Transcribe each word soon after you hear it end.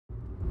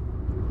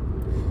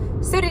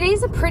So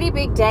today's a pretty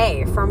big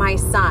day for my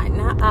son.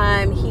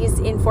 He's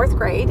in 4th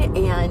grade,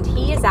 and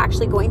he is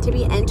actually going to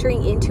be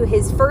entering into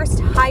his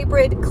first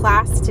hybrid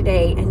class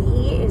today, and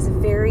he is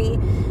very,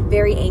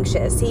 very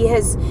anxious. He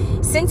has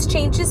since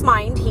changed his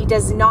mind. He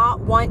does not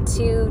want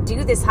to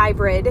do this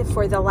hybrid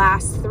for the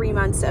last 3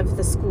 months of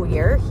the school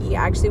year. He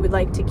actually would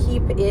like to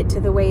keep it to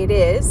the way it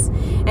is.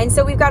 And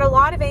so we've got a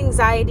lot of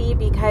anxiety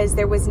because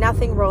there was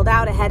nothing rolled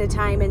out ahead of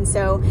time. And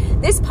so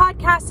this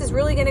podcast is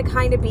really going to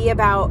kind of be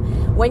about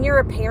when you're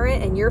a parent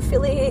and you're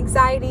feeling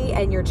anxiety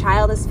and your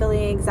child is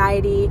feeling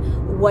anxiety,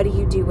 what do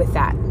you do with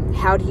that?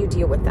 How do you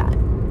deal with that?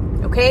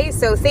 Okay,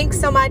 so thanks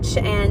so much,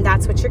 and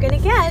that's what you're going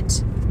to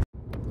get.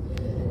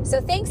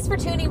 So thanks for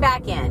tuning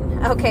back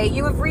in. Okay,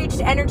 you have reached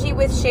Energy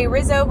with Shay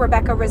Rizzo,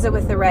 Rebecca Rizzo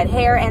with the red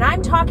hair, and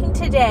I'm talking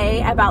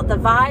today about the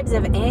vibes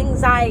of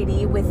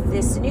anxiety with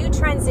this new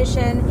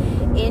transition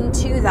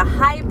into the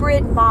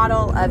hybrid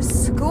model of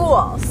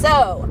school.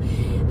 So,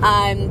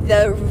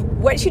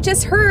 what you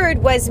just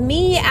heard was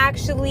me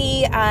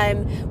actually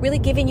really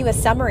giving you a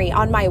summary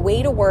on my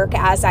way to work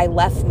as I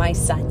left my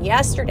son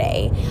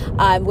yesterday,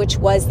 which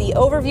was the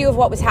overview of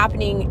what was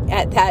happening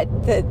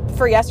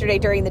for yesterday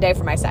during the day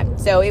for my son.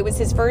 So it was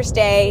his first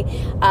day.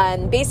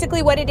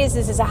 Basically what it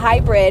is a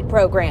hybrid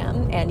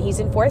program, and he's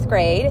in 4th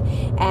grade,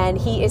 and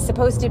he is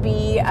supposed to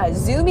be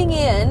zooming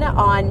in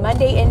on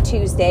Monday and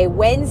Tuesday.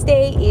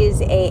 Wednesday is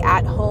a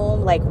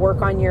at-home, like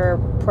work on your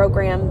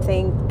program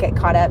thing, get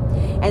caught up.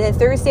 And then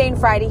Thursday and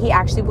Friday, he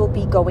actually will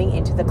be going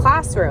into the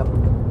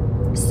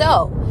classroom.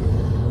 So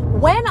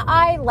when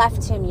I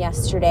left him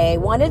yesterday,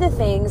 one of the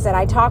things that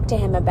I talked to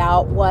him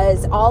about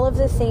was all of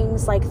the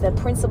things like the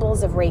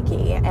principles of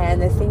Reiki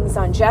and the things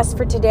on just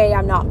for today,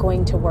 I'm not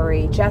going to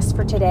worry. Just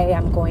for today,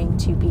 I'm going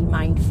to be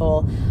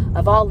mindful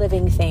of all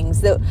living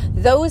things.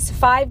 Those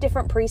 5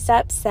 different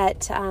precepts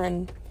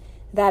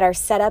that are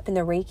set up in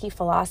the Reiki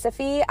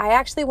philosophy, I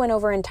actually went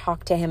over and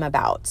talked to him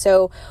about.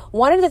 So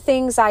one of the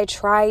things I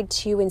tried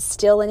to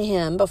instill in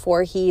him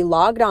before he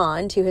logged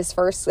on to his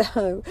first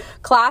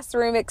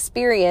classroom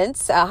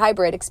experience,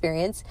 hybrid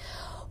experience,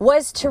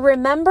 was to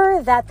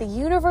remember that the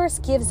universe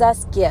gives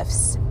us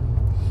gifts.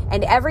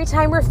 And every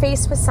time we're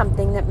faced with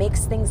something that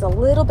makes things a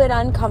little bit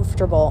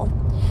uncomfortable,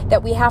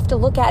 that we have to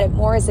look at it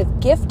more as a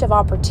gift of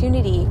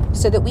opportunity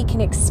so that we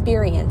can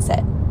experience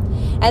it.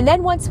 And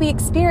then once we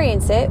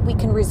experience it, we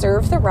can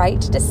reserve the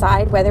right to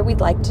decide whether we'd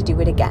like to do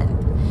it again.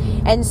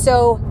 And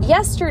so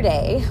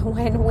yesterday,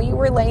 when we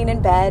were laying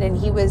in bed and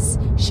he was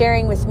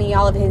sharing with me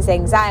all of his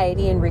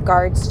anxiety in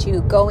regards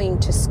to going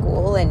to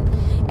school and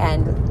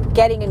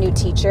getting a new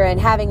teacher and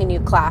having a new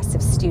class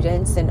of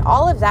students and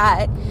all of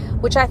that,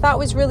 which I thought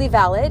was really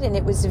valid, and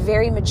it was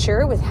very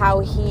mature with how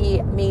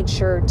he made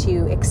sure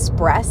to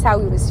express how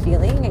he was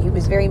feeling. He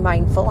was very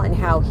mindful on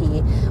how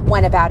he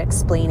went about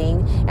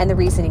explaining and the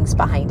reasonings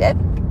behind it.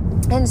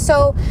 And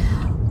so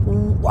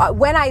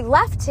when I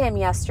left him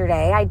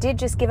yesterday, I did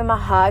just give him a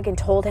hug and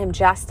told him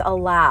just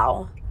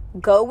allow.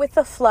 Go with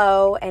the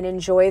flow and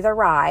enjoy the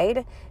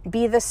ride.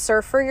 Be the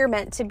surfer you're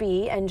meant to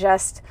be and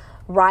just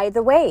ride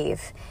the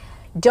wave.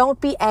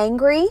 Don't be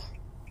angry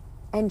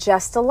and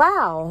just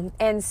allow.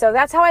 And so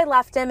that's how I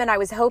left him. And I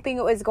was hoping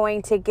it was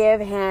going to give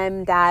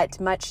him that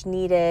much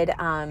needed,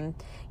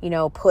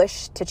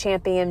 push to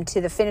champion him to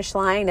the finish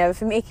line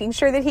of making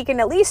sure that he can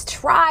at least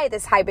try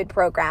this hybrid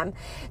program.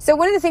 So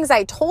one of the things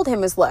I told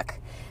him was, look,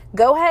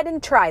 go ahead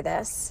and try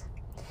this.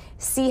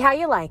 See how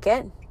you like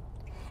it.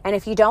 And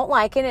if you don't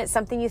like it, it's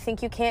something you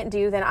think you can't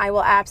do, then I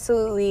will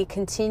absolutely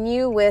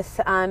continue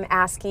with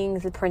asking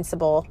the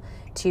principal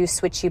to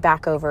switch you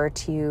back over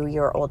to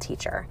your old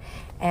teacher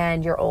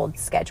and your old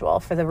schedule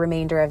for the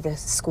remainder of the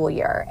school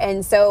year.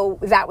 And so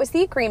that was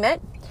the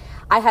agreement.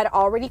 I had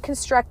already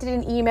constructed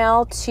an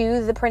email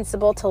to the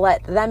principal to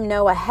let them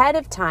know ahead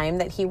of time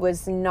that he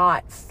was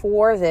not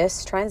for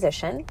this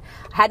transition.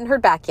 I hadn't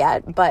heard back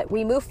yet, but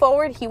we moved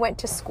forward. He went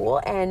to school,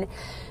 and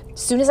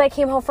as soon as I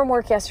came home from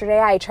work yesterday,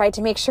 I tried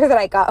to make sure that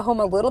I got home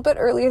a little bit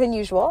earlier than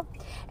usual.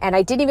 And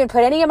I didn't even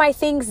put any of my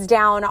things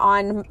down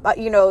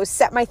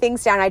set my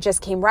things down. I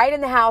just came right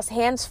in the house,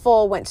 hands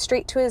full, went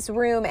straight to his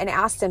room and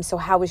asked him, so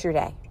how was your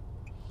day?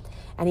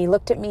 And he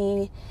looked at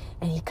me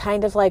and he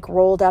kind of like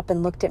rolled up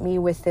and looked at me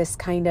with this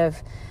kind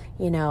of,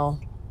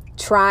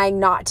 trying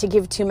not to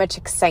give too much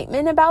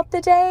excitement about the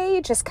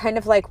day, just kind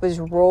of like was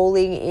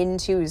rolling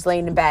into, he was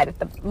laying in bed at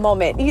the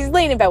moment. He's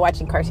laying in bed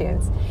watching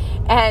cartoons.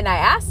 And I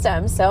asked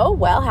him,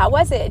 how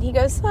was it? And he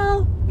goes,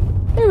 well,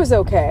 it was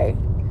okay.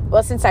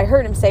 Well, since I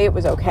heard him say it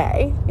was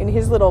okay in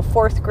his little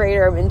 4th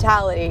grader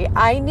mentality,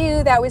 I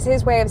knew that was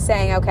his way of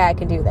saying, okay, I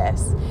can do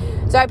this.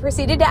 So I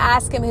proceeded to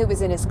ask him who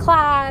was in his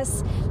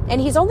class,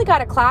 and he's only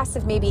got a class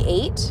of maybe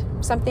 8,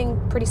 something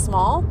pretty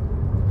small.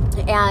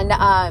 And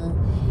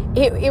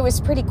it was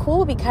pretty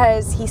cool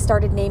because he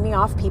started naming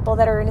off people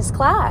that are in his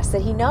class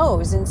that he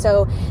knows. And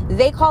so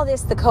they call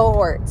this the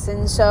cohorts.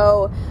 And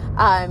so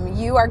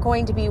you are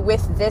going to be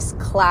with this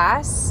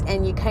class,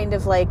 and you kind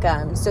of like,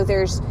 so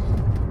there's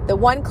The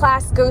one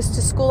class goes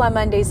to school on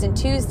Mondays and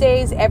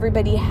Tuesdays.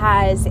 Everybody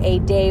has a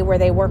day where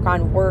they work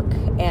on work,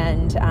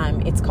 and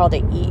it's called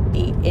an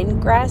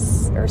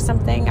ingress or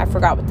something. I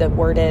forgot what the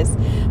word is,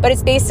 but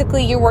it's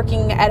basically you're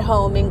working at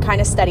home in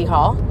kind of study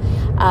hall.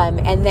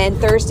 And then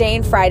Thursday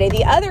and Friday,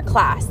 the other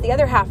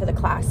half of the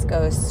class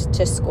goes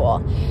to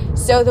school.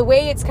 So the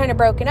way it's kind of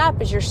broken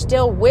up is you're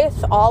still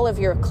with all of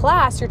your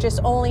class. You're just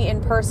only in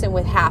person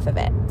with half of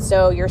it.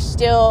 So you're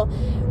still,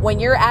 when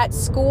you're at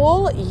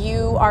school,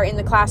 you are in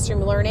the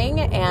classroom learning,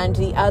 and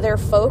the other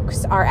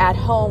folks are at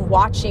home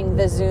watching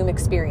the Zoom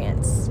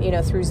experience,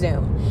 through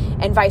Zoom,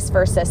 and vice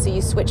versa. So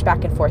you switch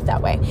back and forth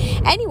that way.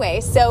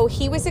 Anyway, so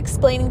he was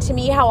explaining to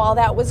me how all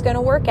that was going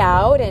to work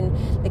out,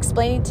 and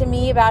explaining to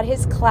me about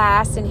his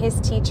class and his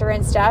teacher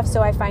and stuff.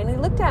 So I finally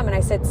looked at him and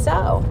I said,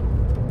 so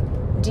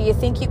do you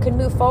think you can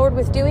move forward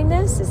with doing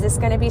this? Is this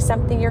going to be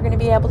something you're going to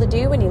be able to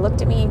do? And he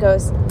looked at me and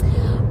goes,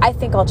 I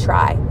think I'll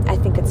try. I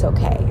think it's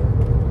okay.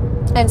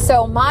 And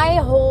so my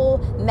whole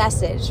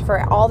message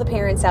for all the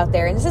parents out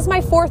there, and this is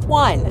my fourth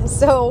one,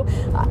 so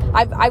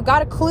I've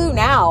got a clue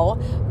now,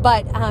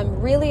 but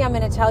really I'm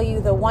going to tell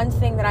you the one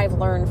thing that I've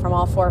learned from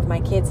all four of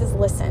my kids is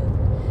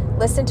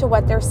listen to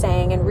what they're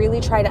saying, and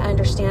really try to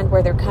understand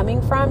where they're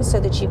coming from so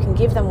that you can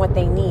give them what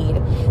they need.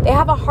 They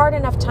have a hard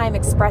enough time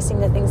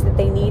expressing the things that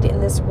they need in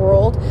this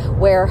world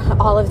where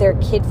all of their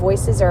kid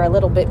voices are a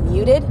little bit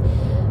muted.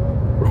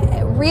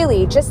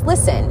 Really, just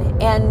listen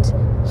and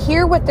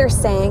hear what they're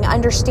saying,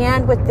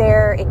 understand what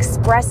they're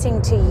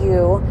expressing to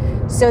you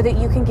so that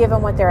you can give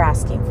them what they're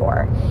asking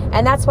for.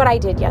 And that's what I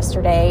did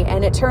yesterday,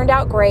 and it turned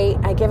out great.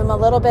 I give him a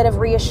little bit of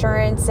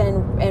reassurance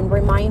and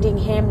reminding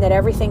him that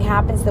everything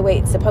happens the way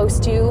it's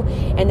supposed to,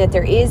 and that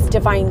there is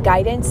divine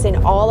guidance in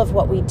all of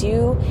what we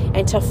do,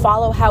 and to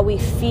follow how we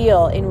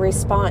feel in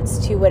response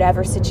to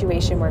whatever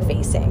situation we're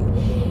facing.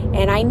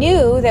 And I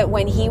knew that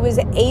when he was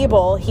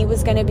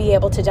going to be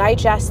able to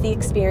digest the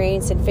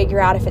experience and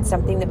figure out if it's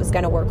something that was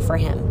going to work for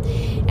him.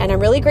 And I'm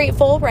really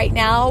grateful right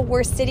now.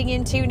 We're sitting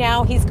into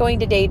now, he's going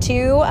to day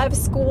 2 of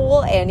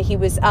school, and he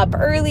was up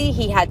early.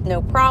 He had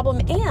no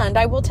problem. And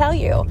I will tell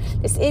you,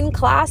 this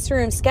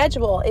in-classroom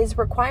schedule is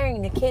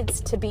requiring the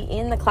kids to be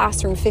in the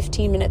classroom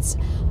 15 minutes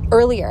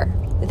earlier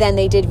than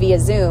they did via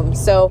Zoom.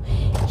 So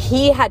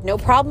he had no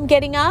problem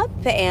getting up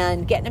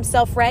and getting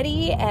himself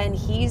ready, and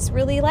he's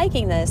really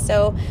liking this.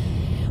 So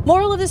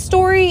moral of the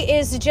story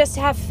is to just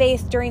have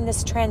faith during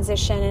this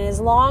transition. And as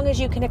long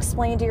as you can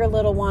explain to your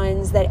little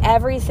ones that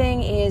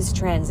everything is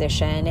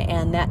transition,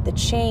 and that the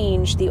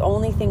change, the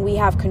only thing we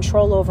have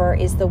control over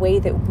is the way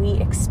that we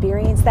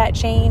experience that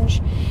change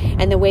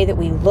and the way that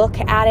we look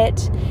at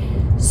it.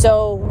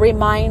 So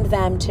remind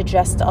them to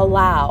just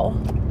allow,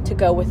 to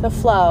go with the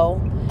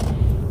flow,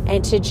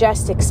 and to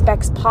just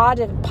expect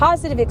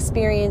positive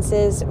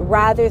experiences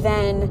rather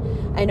than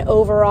an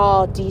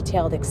overall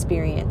detailed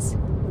experience.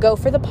 Go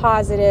for the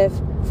positive,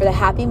 for the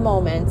happy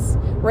moments.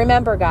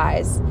 Remember,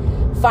 guys,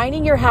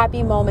 finding your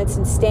happy moments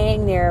and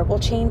staying there will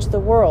change the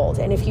world.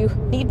 And if you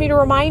need me to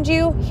remind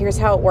you, here's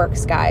how it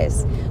works,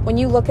 guys. When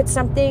you look at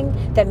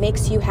something that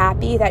makes you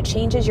happy, that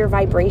changes your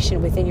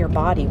vibration within your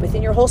body,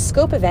 within your whole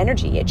scope of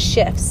energy. It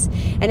shifts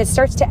and it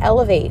starts to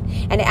elevate.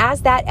 And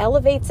as that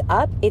elevates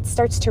up, it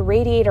starts to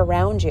radiate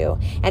around you.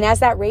 And as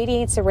that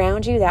radiates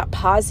around you, that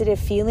positive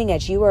feeling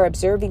as you are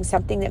observing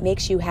something that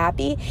makes you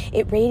happy,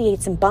 it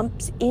radiates and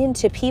bumps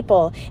into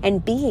people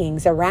and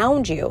beings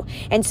around you.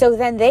 And so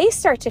then they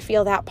start to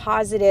feel that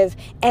positive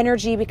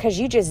energy because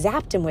you just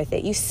zapped them with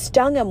it. You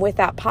stung them with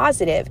that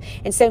positive.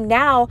 And so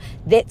now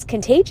that's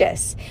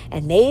contagious,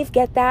 and they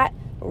get that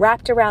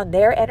wrapped around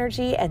their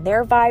energy, and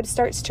their vibe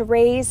starts to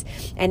raise,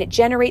 and it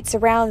generates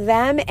around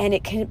them, and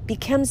it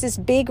becomes this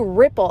big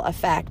ripple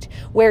effect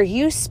where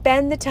you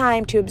spend the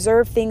time to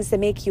observe things that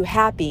make you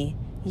happy.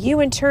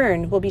 You in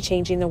turn will be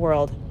changing the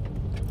world.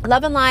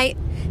 Love and light.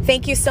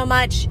 Thank you so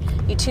much.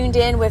 You tuned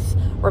in with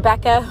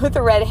Rebecca with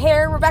the red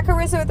hair, Rebecca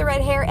Rizzo with the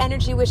red hair,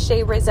 Energy with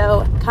Shay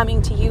Rizzo,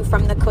 coming to you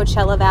from the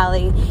Coachella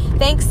Valley.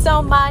 Thanks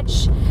so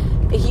much.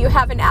 You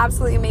have an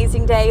absolutely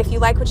amazing day. If you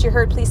like what you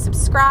heard, please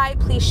subscribe,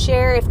 please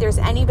share. If there's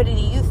anybody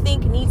that you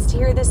think needs to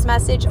hear this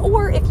message,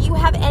 or if you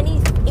have any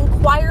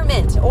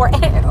inquirement or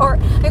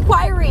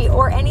inquiry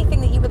or anything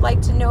that you would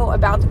like to know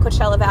about the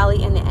Coachella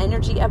Valley and the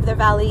energy of the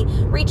valley,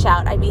 reach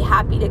out. I'd be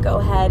happy to go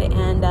ahead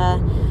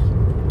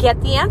and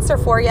get the answer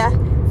for you.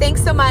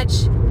 Thanks so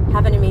much.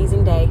 Have an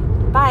amazing day.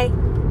 Bye.